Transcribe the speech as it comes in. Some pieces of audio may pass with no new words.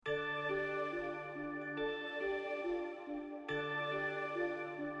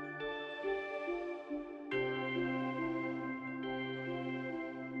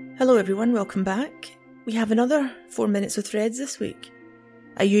Hello everyone, welcome back. We have another 4 minutes of threads this week.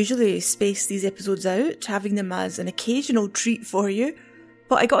 I usually space these episodes out, having them as an occasional treat for you,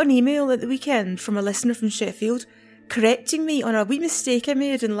 but I got an email at the weekend from a listener from Sheffield correcting me on a wee mistake I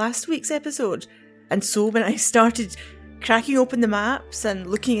made in last week's episode. And so when I started cracking open the maps and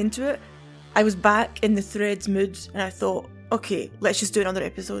looking into it, I was back in the threads mood and I thought, okay, let's just do another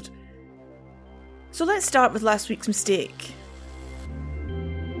episode. So let's start with last week's mistake.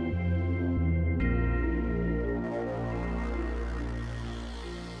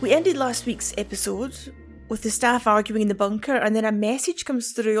 We ended last week's episode with the staff arguing in the bunker, and then a message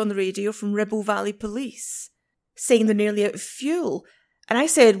comes through on the radio from Ribble Valley Police saying they're nearly out of fuel. And I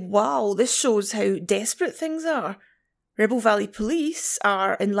said, wow, this shows how desperate things are. Ribble Valley Police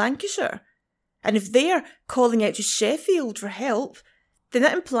are in Lancashire, and if they're calling out to Sheffield for help, then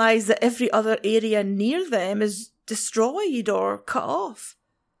that implies that every other area near them is destroyed or cut off.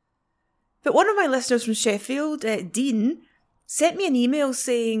 But one of my listeners from Sheffield, Dean, sent me an email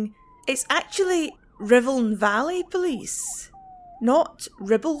saying it's actually Riverne Valley Police, not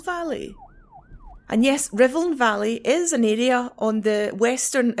Ribble Valley. And yes, Riverne Valley is an area on the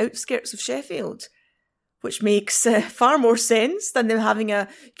western outskirts of Sheffield, which makes far more sense than them having a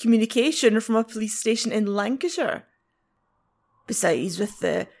communication from a police station in Lancashire. Besides, with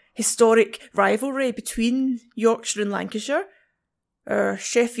the historic rivalry between Yorkshire and Lancashire, our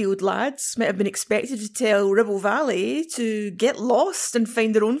Sheffield lads might have been expected to tell Ribble Valley to get lost and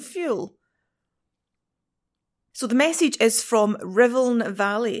find their own fuel. So the message is from Riverne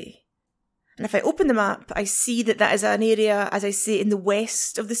Valley. And if I open the map, I see that is an area, as I say, in the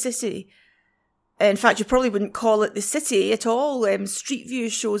west of the city. In fact, you probably wouldn't call it the city at all. Street View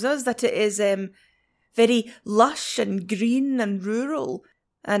shows us that it is very lush and green and rural.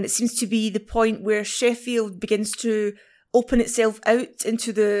 And it seems to be the point where Sheffield begins to open itself out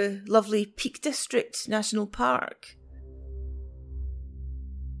into the lovely Peak District National Park.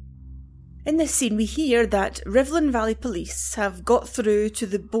 In this scene we hear that Riverne Valley Police have got through to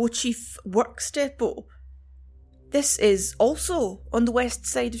the Beauchief Works Depot. This is also on the west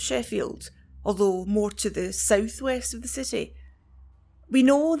side of Sheffield, although more to the southwest of the city. We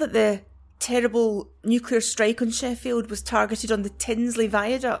know that the terrible nuclear strike on Sheffield was targeted on the Tinsley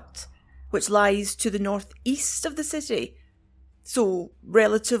Viaduct, which lies to the northeast of the city, so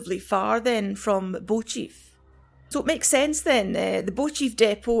relatively far then from Beauchief. So it makes sense then, the Beauchief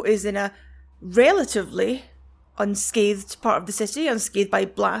depot is in a relatively unscathed part of the city, unscathed by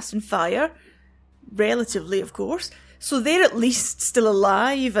blast and fire, relatively of course, so they're at least still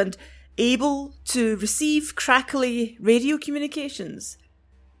alive and able to receive crackly radio communications.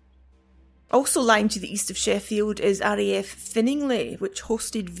 Also lying to the east of Sheffield is RAF Finningley, which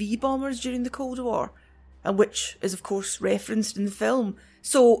hosted V-bombers during the Cold War, and which is of course referenced in the film.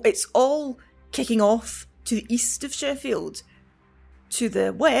 So it's all kicking off to the east of Sheffield. To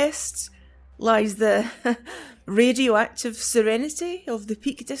the west lies the radioactive serenity of the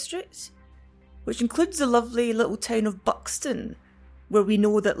Peak District, which includes the lovely little town of Buxton, where we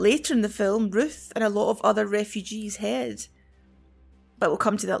know that later in the film Ruth and a lot of other refugees head. But we'll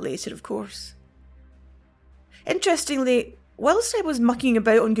come to that later, of course. Interestingly, whilst I was mucking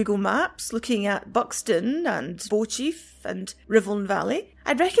about on Google Maps, looking at Buxton and Beauchief and Riverne Valley,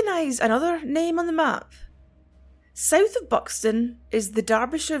 I recognise another name on the map. South of Buxton is the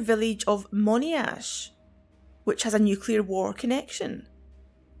Derbyshire village of Monash, which has a nuclear war connection.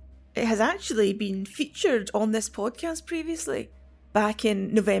 It has actually been featured on this podcast previously, back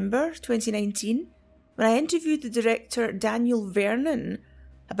in November 2019, when I interviewed the director Daniel Vernon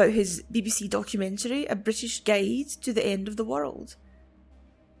about his BBC documentary, A British Guide to the End of the World.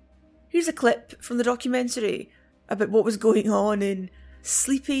 Here's a clip from the documentary about what was going on in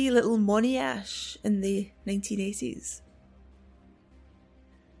sleepy little Monash in the 1980s.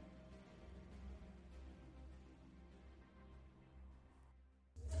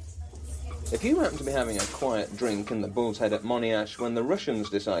 If you happen to be having a quiet drink in the Bull's Head at Monash when the Russians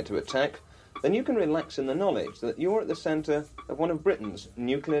decide to attack, then you can relax in the knowledge that you're at the centre of one of Britain's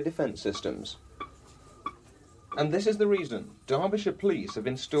nuclear defence systems. And this is the reason Derbyshire Police have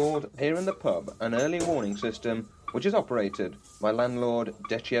installed here in the pub an early warning system which is operated by landlord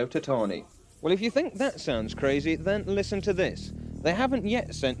Deccio Tatani. Well, if you think that sounds crazy, then listen to this. They haven't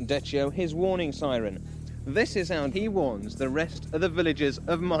yet sent Deccio his warning siren. This is how he warns the rest of the villagers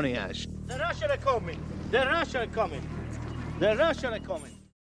of Monash. The Russians are coming! The Russians are coming! The Russians are coming!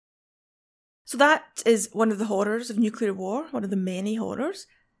 So that is one of the horrors of nuclear war, one of the many horrors.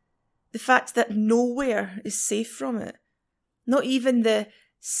 The fact that nowhere is safe from it. Not even the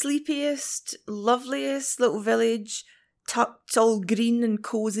sleepiest, loveliest little village tucked all green and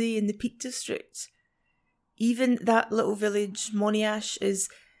cosy in the Peak District. Even that little village, Monash, is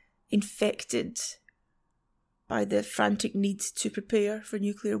infected by the frantic need to prepare for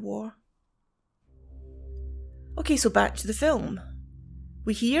nuclear war. Okay, so back to the film.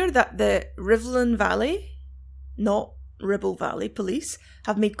 We hear that the Rivlin Valley, not Ribble Valley Police,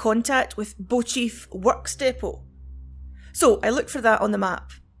 have made contact with Beauchief Works Depot. So I look for that on the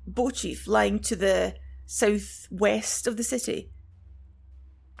map. Beauchief lying to the southwest of the city.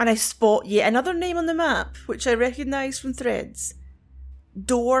 And I spot yet another name on the map, which I recognise from threads.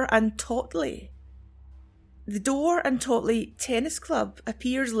 Dore and Totley. The Dore and Totley Tennis Club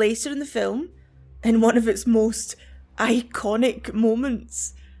appears later in the film in one of its most iconic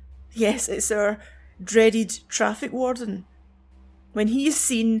moments. Yes, it's our dreaded traffic warden. When he is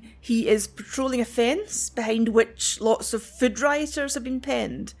seen, he is patrolling a fence behind which lots of food rioters have been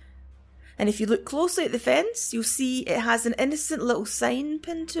penned. And if you look closely at the fence, you'll see it has an innocent little sign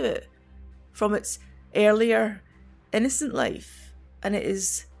pinned to it from its earlier innocent life. And it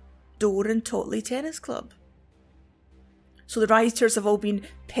is Dore and Totley Tennis Club. So the rioters have all been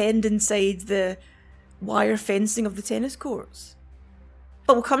penned inside the wire fencing of the tennis courts.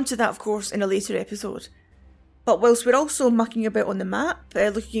 But we'll come to that, of course, in a later episode. But whilst we're also mucking about on the map,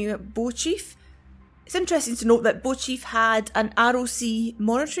 looking at Beauchief, it's interesting to note that Beauchief had an ROC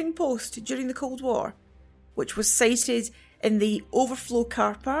monitoring post during the Cold War, which was sited in the overflow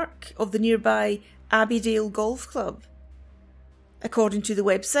car park of the nearby Abbeydale Golf Club. According to the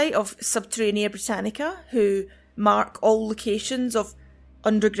website of Subterranea Britannica, who mark all locations of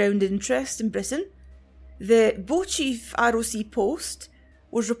underground interest in Britain, the Beauchief ROC post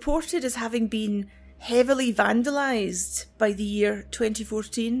was reported as having been heavily vandalised by the year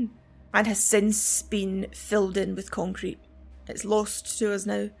 2014 and has since been filled in with concrete. It's lost to us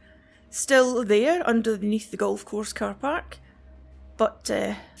now. Still there underneath the golf course car park, but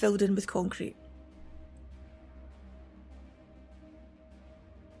filled in with concrete.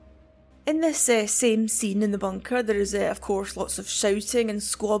 In this same scene in the bunker, there is, of course, lots of shouting and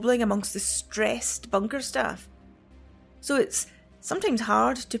squabbling amongst the stressed bunker staff. So it's sometimes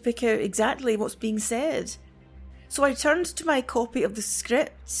hard to pick out exactly what's being said. So I turned to my copy of the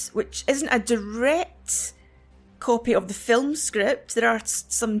script, which isn't a direct copy of the film script. There are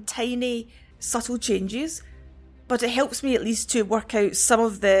some tiny, subtle changes, but it helps me at least to work out some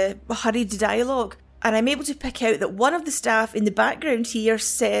of the hurried dialogue. And I'm able to pick out that one of the staff in the background here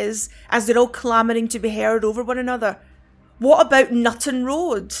says, as they're all clamouring to be heard over one another, "What about Nutton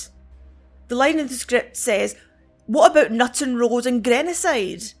Road?" The line in the script says, "What about Nutton Road and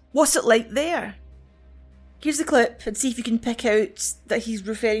Grenoside? What's it like there?" Here's the clip and see if you can pick out that he's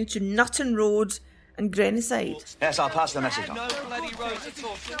referring to Nutton Road and Grenoside. Yes, I'll pass the message on. No bloody road at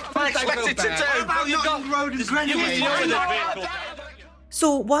all. I expected to do. Well, you got road and Grenoside.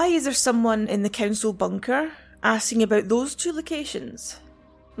 So why is there someone in the council bunker asking about those two locations?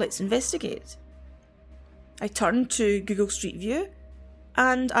 Let's investigate. I turn to Google Street View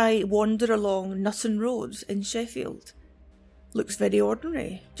and I wander along Nutton Road in Sheffield. Looks very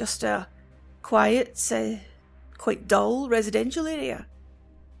ordinary, just a quiet, quite dull residential area.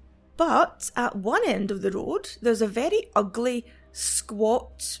 But at one end of the road, there's a very ugly,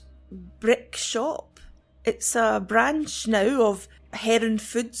 squat brick shop. It's a branch now of a Heron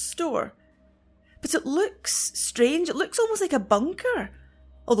Food Store. But it looks strange. It looks almost like a bunker,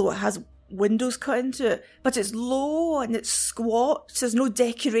 although it has windows cut into it. But it's low and it's squat. There's no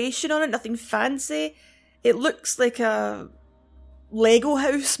decoration on it, nothing fancy. It looks like a Lego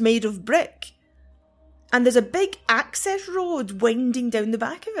house made of brick. And there's a big access road winding down the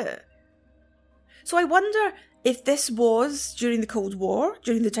back of it. So I wonder if this was during the Cold War,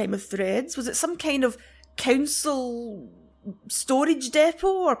 during the time of Threads. Was it some kind of council storage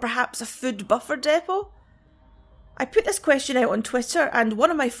depot or perhaps a food buffer depot? I put this question out on Twitter and one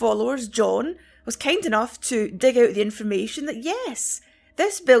of my followers, John, was kind enough to dig out the information that yes,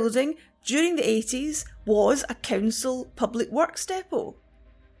 this building during the 80s was a council public works depot.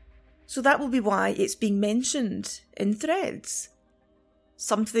 So that will be why it's being mentioned in Threads.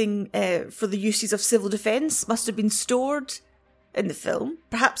 Something for the uses of civil defence must have been stored in the film,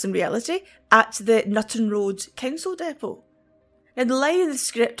 perhaps in reality, at the Nutton Road Council Depot. Now the line in the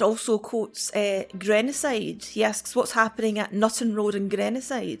script also quotes Grenoside. He asks what's happening at Nutton Road and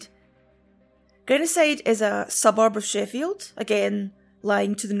Grenoside. Grenoside is a suburb of Sheffield, again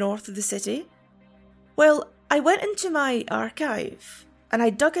lying to the north of the city. Well, I went into my archive and I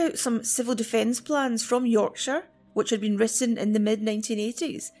dug out some civil defence plans from Yorkshire, which had been written in the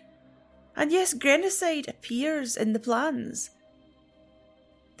mid-1980s. And yes, Grenoside appears in the plans.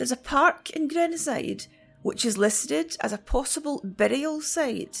 There's a park in Grenoside which is listed as a possible burial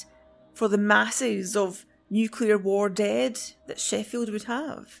site for the masses of nuclear war dead that Sheffield would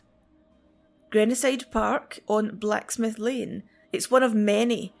have. Grenoside Park on Blacksmith Lane. It's one of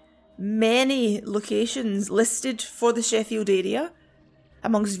many locations listed for the Sheffield area,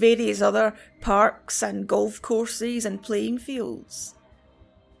 amongst various other parks and golf courses and playing fields.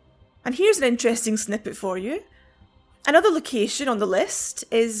 And here's an interesting snippet for you. Another location on the list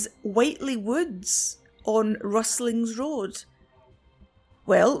is Whiteley Woods on Rustlings Road.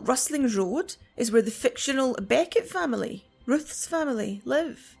 Well, Rustlings Road is where the fictional Beckett family, Ruth's family,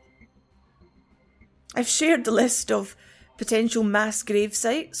 live. I've shared the list of potential mass grave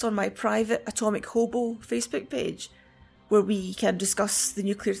sites on my private Atomic Hobo Facebook page, where we can discuss the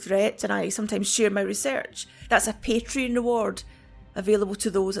nuclear threat and I sometimes share my research. That's a Patreon reward available to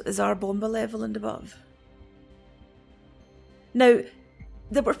those at the Tsar Bomba level and above. Now,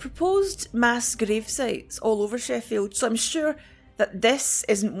 there were proposed mass grave sites all over Sheffield, so I'm sure that this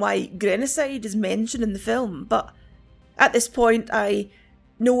isn't why Grenoside is mentioned in the film, but at this point I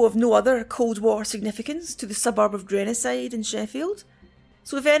know of no other Cold War significance to the suburb of Grenoside in Sheffield,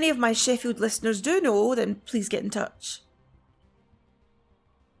 so if any of my Sheffield listeners do know, then please get in touch.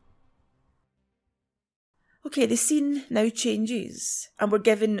 Okay, the scene now changes, and we're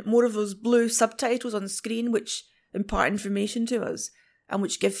given more of those blue subtitles on the screen which impart information to us, and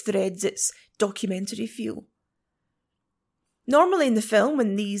which give Threads its documentary feel. Normally in the film,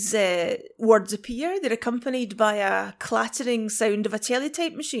 when these words appear, they're accompanied by a clattering sound of a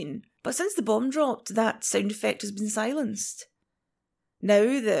teletype machine, but since the bomb dropped, that sound effect has been silenced. Now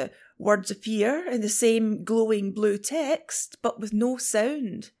the words appear in the same glowing blue text, but with no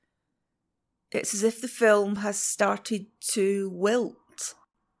sound. It's as if the film has started to wilt.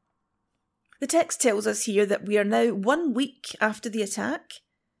 The text tells us here that we are now 1 week after the attack,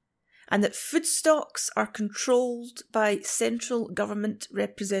 and that food stocks are controlled by central government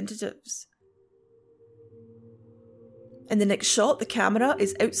representatives. In the next shot, the camera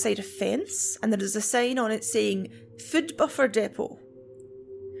is outside a fence, and there is a sign on it saying Food Buffer Depot.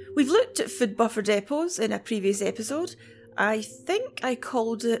 We've looked at food buffer depots in a previous episode. I think I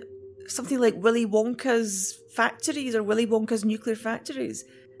called it something like Willy Wonka's factories or Willy Wonka's nuclear factories.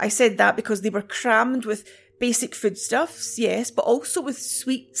 I said that because they were crammed with basic foodstuffs, yes, but also with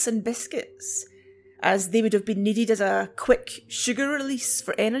sweets and biscuits, as they would have been needed as a quick sugar release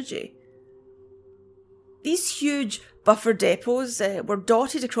for energy. These huge buffer depots were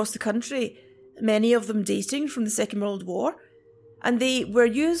dotted across the country, many of them dating from the Second World War, and they were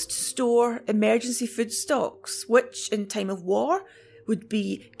used to store emergency food stocks, which, in time of war, would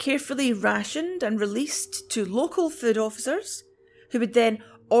be carefully rationed and released to local food officers, who would then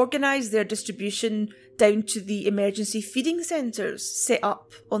organise their distribution down to the emergency feeding centres set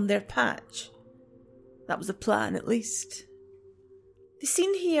up on their patch. That was the plan, at least. The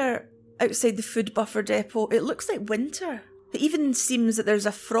scene here outside the food buffer depot, it looks like winter. It even seems that there's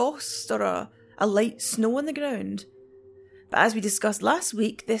a frost or a light snow on the ground. But as we discussed last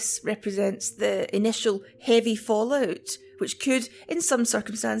week, this represents the initial heavy fallout, which could, in some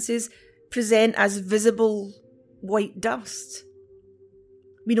circumstances, present as visible white dust.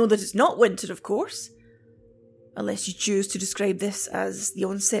 We know that it's not winter, of course, unless you choose to describe this as the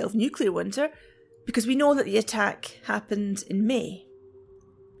onset of nuclear winter, because we know that the attack happened in May.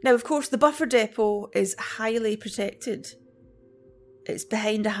 Now, of course, the buffer depot is highly protected. It's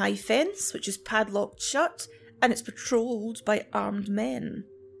behind a high fence, which is padlocked shut, and it's patrolled by armed men.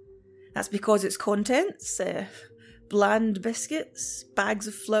 That's because its contents, bland biscuits, bags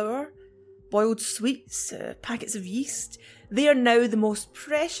of flour, boiled sweets, packets of yeast, they are now the most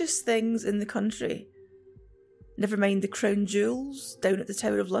precious things in the country. Never mind the crown jewels down at the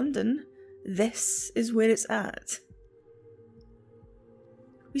Tower of London, this is where it's at.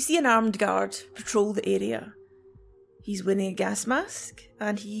 We see an armed guard patrol the area. He's wearing a gas mask,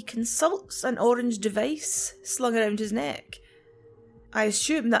 and he consults an orange device slung around his neck. I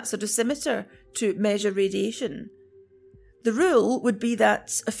assume that's a dosimeter to measure radiation. The rule would be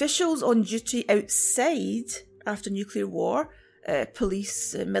that officials on duty outside after nuclear war,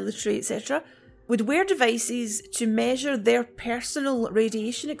 police, military, etc., would wear devices to measure their personal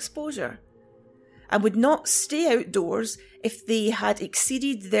radiation exposure and would not stay outdoors if they had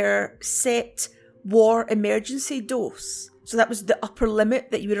exceeded their set war emergency dose. So that was the upper limit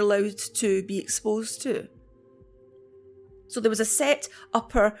that you were allowed to be exposed to. So there was a set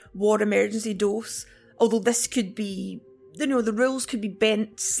upper war emergency dose, although this could be, the rules could be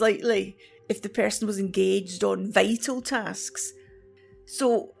bent slightly if the person was engaged on vital tasks.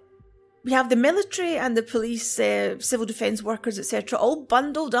 So we have the military and the police, civil defence workers, etc., all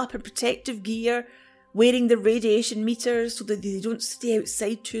bundled up in protective gear wearing the radiation meters so that they don't stay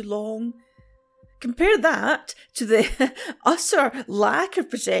outside too long. Compare that to the utter lack of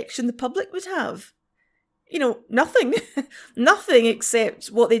protection the public would have. Nothing. Nothing except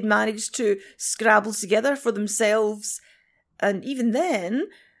what they'd managed to scrabble together for themselves. And even then,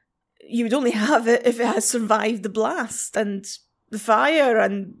 you would only have it if it has survived the blast and the fire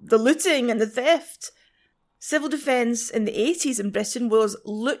and the looting and the theft. Civil defence in the 80s in Britain was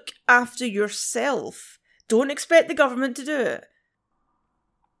look after yourself. Don't expect the government to do it.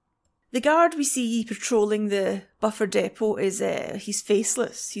 The guard we see patrolling the buffer depot he's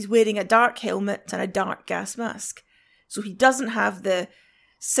faceless. He's wearing a dark helmet and a dark gas mask. So he doesn't have the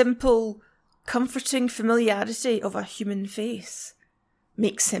simple, comforting familiarity of a human face.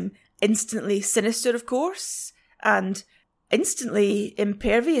 Makes him instantly sinister, of course, and instantly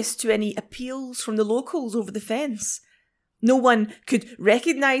impervious to any appeals from the locals over the fence. No one could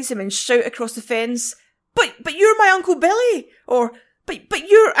recognise him and shout across the fence, But you're my Uncle Billy! Or, But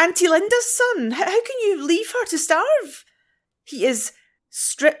you're Auntie Linda's son! How can you leave her to starve? He is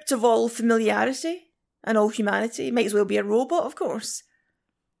stripped of all familiarity and all humanity. Might as well be a robot, of course.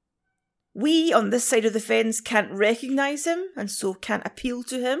 We, on this side of the fence, can't recognise him, and so can't appeal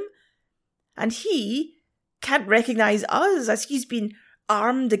to him. And he can't recognise us, as he's been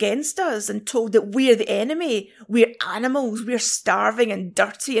armed against us and told that we're the enemy, we're animals, we're starving and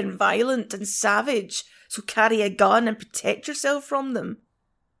dirty and violent and savage, so carry a gun and protect yourself from them.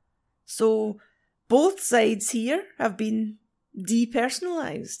 So both sides here have been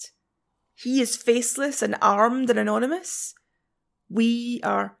depersonalised. He is faceless and armed and anonymous. We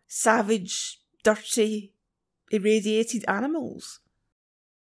are savage, dirty, irradiated animals.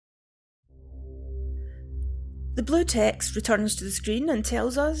 The blue text returns to the screen and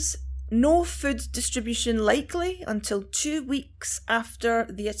tells us no food distribution likely until 2 weeks after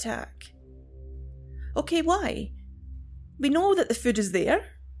the attack. Okay, why? We know that the food is there.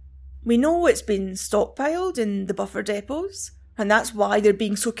 We know it's been stockpiled in the buffer depots, and that's why they're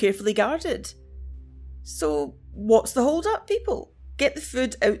being so carefully guarded. So what's the hold up, people? Get the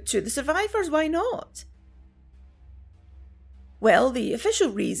food out to the survivors, why not? Well, the official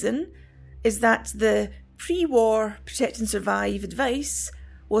reason is that the pre-war Protect and Survive advice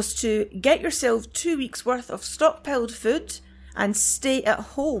was to get yourself 2 weeks' worth of stockpiled food and stay at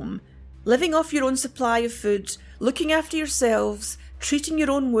home, living off your own supply of food, looking after yourselves, treating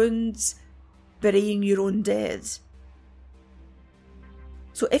your own wounds, burying your own dead.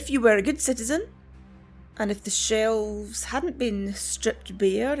 So if you were a good citizen, and if the shelves hadn't been stripped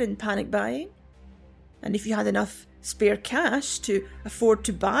bare in panic buying, and if you had enough spare cash to afford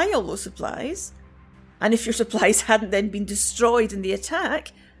to buy all those supplies, and if your supplies hadn't then been destroyed in the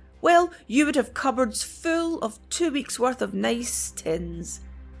attack, well, you would have cupboards full of 2 weeks' worth of nice tins.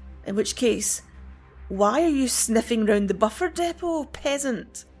 In which case, why are you sniffing round the buffer depot,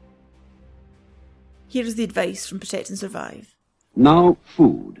 peasant? Here is the advice from Protect and Survive. Now,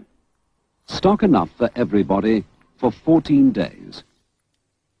 food. Stock enough for everybody for 14 days.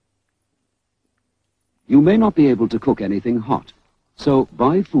 You may not be able to cook anything hot, so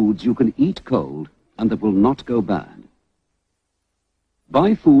buy foods you can eat cold and that will not go bad.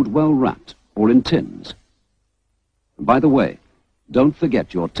 Buy food well wrapped or in tins. By the way, don't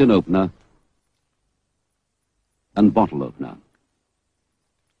forget your tin opener and bottle opener.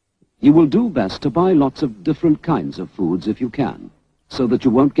 You will do best to buy lots of different kinds of foods if you can, so that you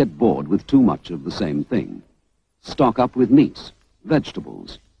won't get bored with too much of the same thing. Stock up with meats,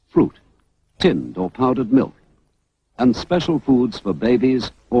 vegetables, fruit, tinned or powdered milk, and special foods for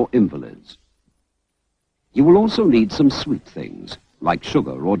babies or invalids. You will also need some sweet things, like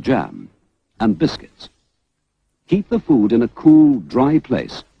sugar or jam, and biscuits. Keep the food in a cool, dry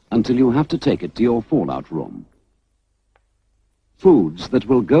place until you have to take it to your fallout room. Foods that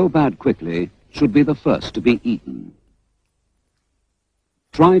will go bad quickly should be the first to be eaten.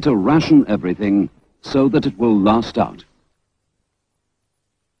 Try to ration everything so that it will last out.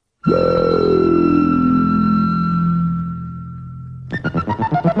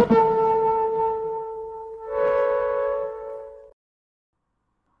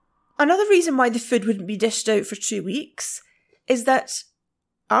 Another reason why the food wouldn't be dished out for 2 weeks is that,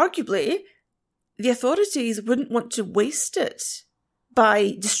 arguably, the authorities wouldn't want to waste it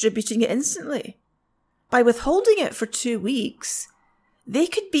by distributing it instantly. By withholding it for 2 weeks, they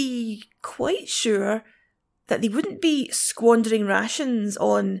could be quite sure that they wouldn't be squandering rations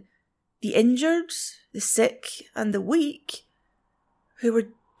on the injured, the sick, and the weak, who were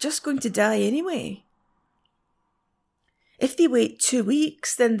just going to die anyway. If they wait 2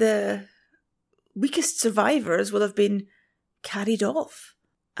 weeks, then the weakest survivors will have been carried off.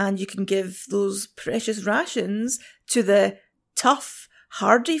 And you can give those precious rations to the tough,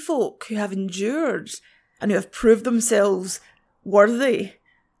 hardy folk who have endured and who have proved themselves worthy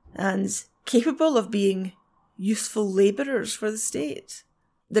and capable of being useful labourers for the state.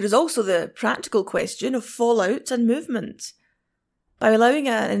 There is also the practical question of fallout and movement. By allowing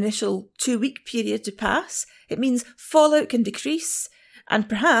an initial 2-week period to pass, it means fallout can decrease and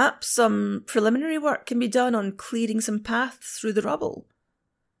perhaps some preliminary work can be done on clearing some paths through the rubble.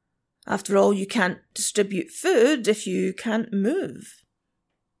 After all, you can't distribute food if you can't move.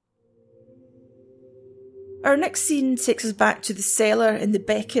 Our next scene takes us back to the cellar in the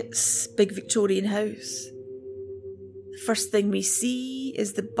Beckett's big Victorian house. The first thing we see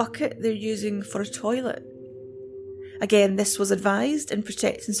is the bucket they're using for a toilet. Again, this was advised in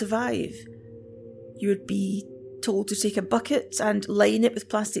Protect and Survive. You would be told to take a bucket and line it with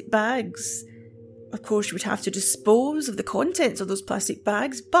plastic bags. Of course, you would have to dispose of the contents of those plastic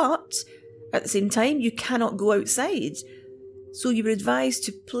bags, but at the same time, you cannot go outside. So you were advised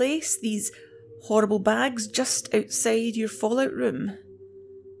to place these horrible bags just outside your fallout room,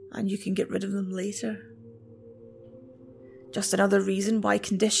 and you can get rid of them later. Just another reason why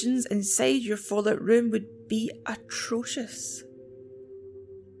conditions inside your fallout room would be atrocious.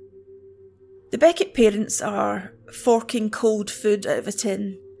 The Beckett parents are forking cold food out of a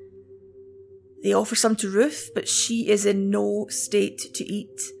tin. They offer some to Ruth, but she is in no state to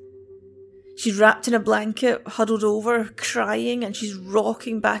eat. She's wrapped in a blanket, huddled over, crying, and she's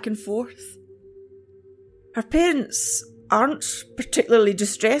rocking back and forth. Her parents aren't particularly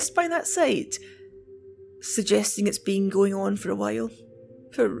distressed by that sight, suggesting it's been going on for a while.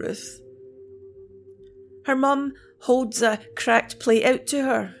 Poor Ruth. Her mum holds a cracked plate out to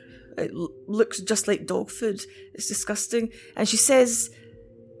her. It looks just like dog food. It's disgusting. And she says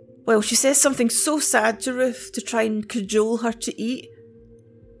something so sad to Ruth to try and cajole her to eat.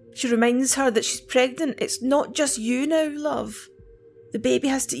 She reminds her that she's pregnant. It's not just you now, love. The baby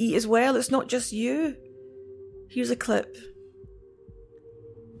has to eat as well. It's not just you. Here's a clip.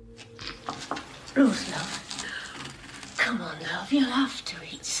 Ruth, love. Come on, love. You'll have to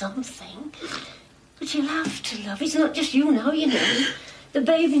eat something. But you'll have to, love. It's not just you now, you know. The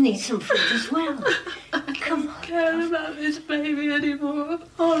baby needs some food as well. Come on. I don't care about this baby anymore.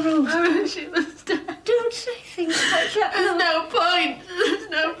 Oh, Ruth. I wish she was dead. Don't say things like that. There's no point. There's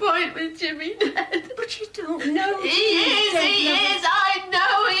no point with Jimmy dead. But you don't know. He is. I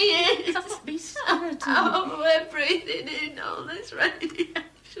know he is. Don't be scared. Oh, we're breathing in all this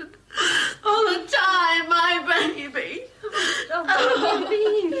radiation. All the time, my baby. Oh,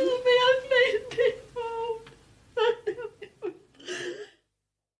 baby.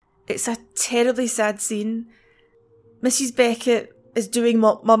 It's a terribly sad scene. Mrs. Beckett is doing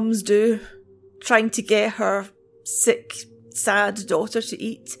what mums do, trying to get her sick, sad daughter to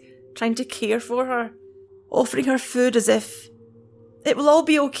eat, trying to care for her, offering her food as if it will all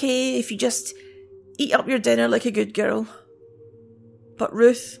be okay if you just eat up your dinner like a good girl. But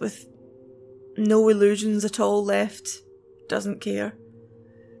Ruth, with no illusions at all left, doesn't care.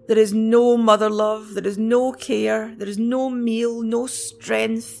 There is no mother love, there is no care, there is no meal, no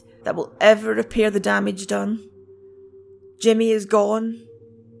strength that will ever repair the damage done. Jimmy is gone,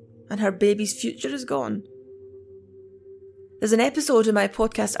 and her baby's future is gone. There's an episode in my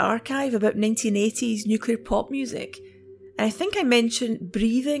podcast archive about 1980s nuclear pop music, and I think I mentioned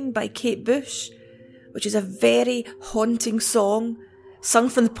Breathing by Kate Bush, which is a very haunting song, sung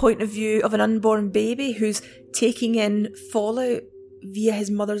from the point of view of an unborn baby who's taking in fallout via his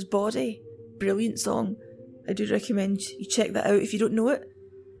mother's body. Brilliant song. I do recommend you check that out if you don't know it.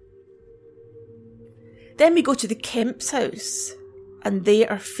 Then we go to the Kemp's house, and they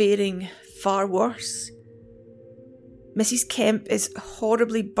are faring far worse. Mrs. Kemp is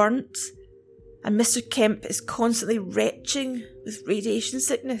horribly burnt, and Mr. Kemp is constantly retching with radiation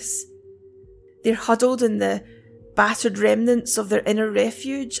sickness. They're huddled in the battered remnants of their inner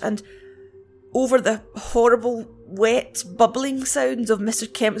refuge, and over the horrible, wet, bubbling sounds of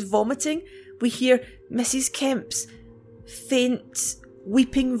Mr. Kemp's vomiting, we hear Mrs. Kemp's faint,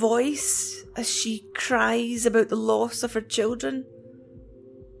 weeping voice as she cries about the loss of her children.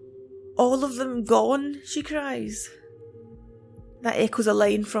 All of them gone, she cries. That echoes a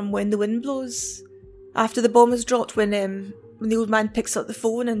line from When the Wind Blows. After the bomb is dropped, when the old man picks up the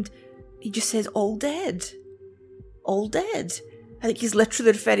phone and he just says, all dead. All dead. I think he's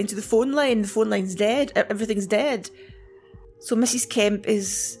literally referring to the phone line. The phone line's dead. Everything's dead. So Mrs. Kemp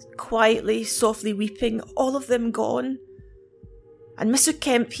is quietly, softly weeping. All of them gone. And Mr.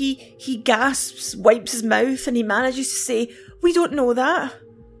 Kemp, he gasps, wipes his mouth, and he manages to say, we don't know that.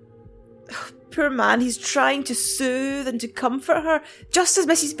 Poor man, he's trying to soothe and to comfort her, just as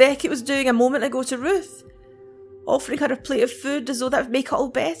Mrs. Beckett was doing a moment ago to Ruth, offering her a plate of food as though that would make it all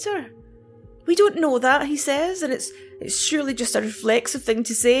better. We don't know that, he says, and it's surely just a reflexive thing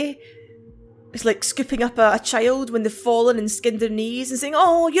to say. It's like scooping up a child when they've fallen and skinned their knees and saying,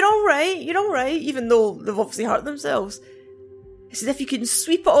 "Oh, you're all right," even though they've obviously hurt themselves. It's as if you can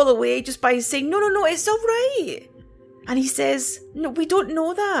sweep it all away just by saying, no, it's all right. And he says, no, we don't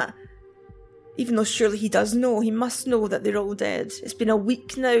know that. Even though surely he does know, he must know that they're all dead. It's been a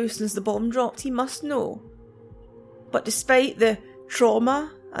week now since the bomb dropped, he must know. But despite the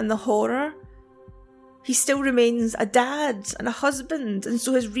trauma and the horror, he still remains a dad and a husband, and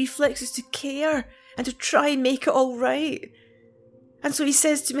so his reflex is to care and to try and make it all right. And so he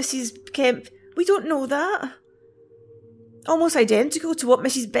says to Mrs. Kemp, we don't know that. Almost identical to what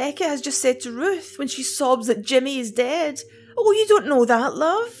Mrs. Beckett has just said to Ruth when she sobs that Jimmy is dead. Oh, you don't know that,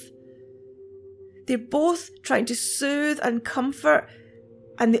 love. They're both trying to soothe and comfort,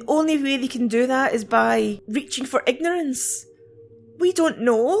 and the only way they can do that is by reaching for ignorance. We don't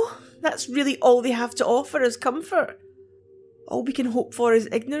know. That's really all they have to offer as comfort. All we can hope for is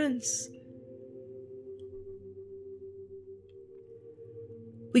ignorance.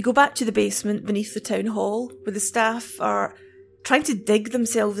 We go back to the basement beneath the town hall, where the staff are trying to dig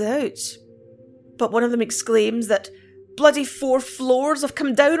themselves out. But one of them exclaims that bloody 4 floors have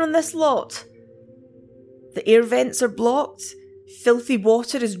come down on this lot. The air vents are blocked, filthy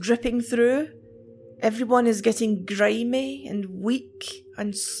water is dripping through, everyone is getting grimy and weak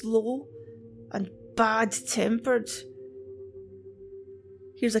and slow and bad-tempered.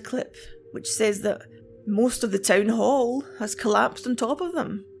 Here's a clip which says that most of the town hall has collapsed on top of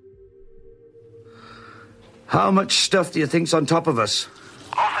them. How much stuff do you think's on top of us?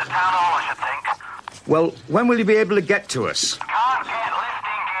 Most of the town hall, I should think. Well, when will you be able to get to us? Can't get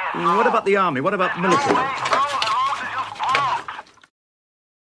lifting gears. What about the army? What about the military? No, the roads are just blocked.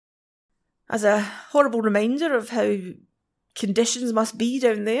 As a horrible reminder of how conditions must be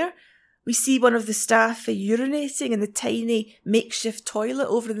down there, we see one of the staff urinating in the tiny makeshift toilet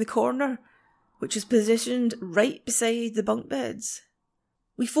over in the corner, which is positioned right beside the bunk beds.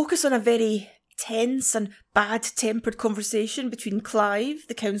 We focus on a very tense and bad-tempered conversation between Clive,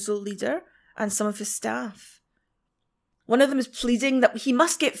 the council leader, and some of his staff. One of them is pleading that he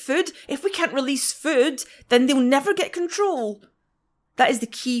must get food. If we can't release food, then they'll never get control. That is the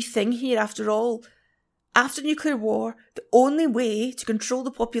key thing here, after all. After nuclear war, the only way to control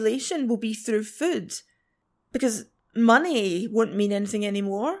the population will be through food. Because money won't mean anything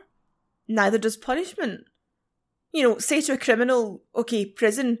anymore. Neither does punishment. You know, say to a criminal, okay,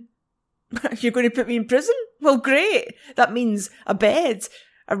 prison. You're going to put me in prison? Well, great. That means a bed,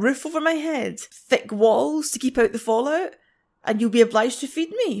 a roof over my head, thick walls to keep out the fallout, and you'll be obliged to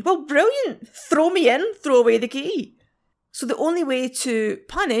feed me. Well, brilliant. Throw me in, throw away the key. So the only way to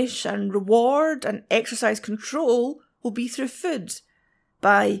punish and reward and exercise control will be through food,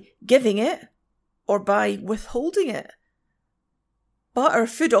 by giving it or by withholding it. But our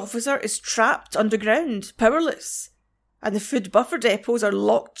food officer is trapped underground, powerless, and the food buffer depots are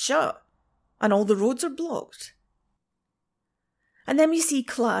locked shut, and all the roads are blocked. And then we see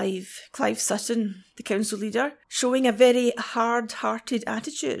Clive Sutton, the council leader, showing a very hard-hearted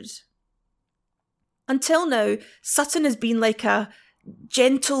attitude. Until now, Sutton has been like a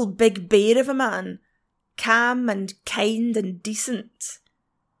gentle big bear of a man, calm and kind and decent.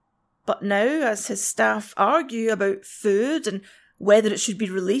 But now, as his staff argue about food and whether it should be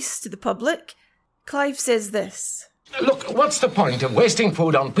released to the public, Clive says this. Look, what's the point of wasting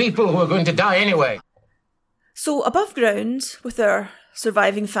food on people who are going to die anyway? So above ground, with our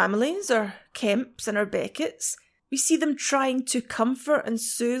surviving families, our Kemps and our Becketts, we see them trying to comfort and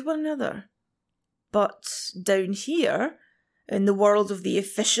soothe one another. But down here, in the world of the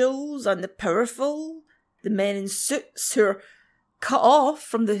officials and the powerful, the men in suits who are cut off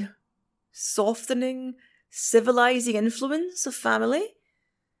from the softening, civilising influence of family,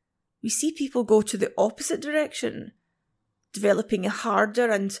 we see people go to the opposite direction, developing a harder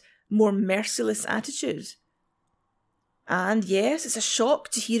and more merciless attitude. And yes, it's a shock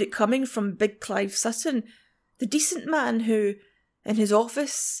to hear it coming from Big Clive Sutton, the decent man who, in his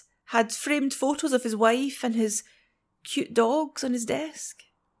office, had framed photos of his wife and his cute dogs on his desk.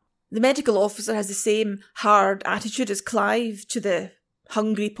 The medical officer has the same hard attitude as Clive to the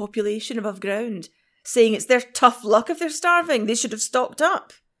hungry population above ground, saying it's their tough luck if they're starving, they should have stocked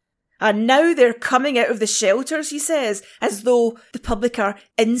up. And now they're coming out of the shelters, he says, as though the public are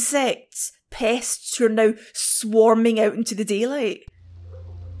insects, pests who are now swarming out into the daylight.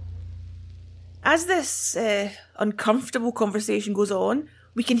 As this uncomfortable conversation goes on,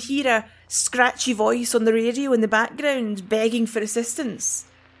 we can hear a scratchy voice on the radio in the background begging for assistance.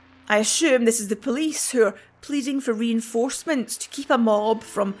 I assume this is the police who are pleading for reinforcements to keep a mob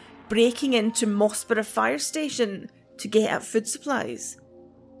from breaking into Mossborough Fire Station to get at food supplies.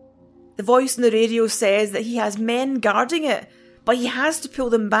 The voice on the radio says that he has men guarding it, but he has to pull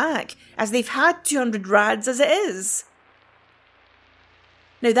them back as they've had 200 rads as it is.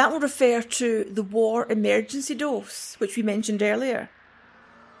 Now that will refer to the war emergency dose, which we mentioned earlier.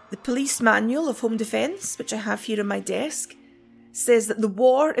 The Police Manual of Home Defence, which I have here on my desk, says that the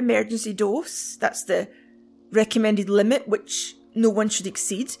war emergency dose, that's the recommended limit which no one should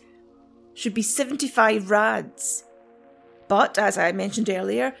exceed, should be 75 rads. But, as I mentioned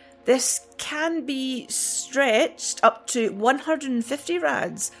earlier, this can be stretched up to 150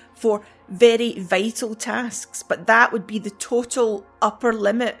 rads for very vital tasks, but that would be the total upper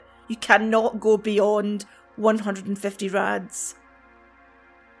limit. You cannot go beyond 150 rads.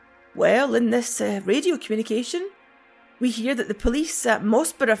 Well, in this radio communication, we hear that the police at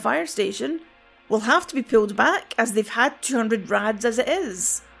Mossborough Fire Station will have to be pulled back as they've had 200 rads as it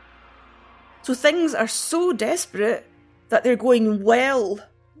is. So things are so desperate that they're going well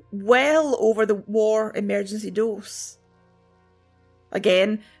over the war emergency dose.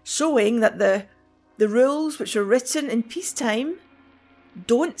 Again, showing that the rules which are written in peacetime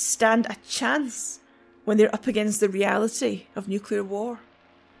don't stand a chance when they're up against the reality of nuclear war.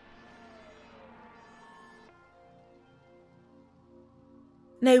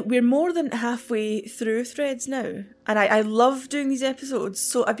 Now, we're more than halfway through Threads now, and I love doing these episodes,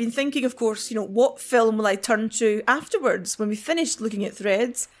 so I've been thinking, of course, what film will I turn to afterwards when we finished looking at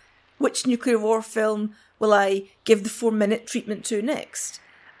Threads? Which nuclear war film will I give the 4-minute treatment to next?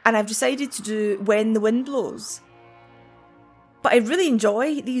 And I've decided to do When the Wind Blows. But I really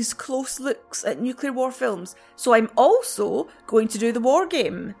enjoy these close looks at nuclear war films, so I'm also going to do The War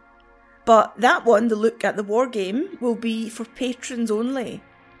Game. But that one, the look at The War Game, will be for patrons only.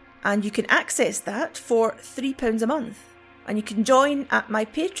 And you can access that for £3 a month. And you can join at my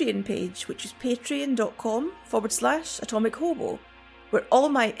Patreon page, which is patreon.com/AtomicHobo, where all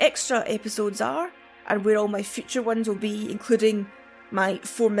my extra episodes are, and where all my future ones will be, including my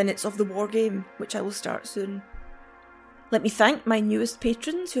 4 minutes of The War Game, which I will start soon. Let me thank my newest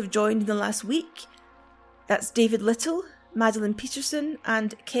patrons who have joined in the last week. That's David Little, Madeline Peterson,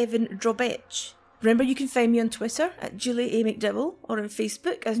 and Kevin Drobetch. Remember, you can find me on Twitter at Julie A. McDowell, or on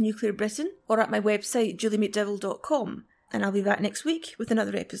Facebook as Nuclear Britain, or at my website juliemcdowell.com. And I'll be back next week with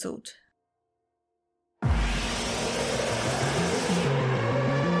another episode.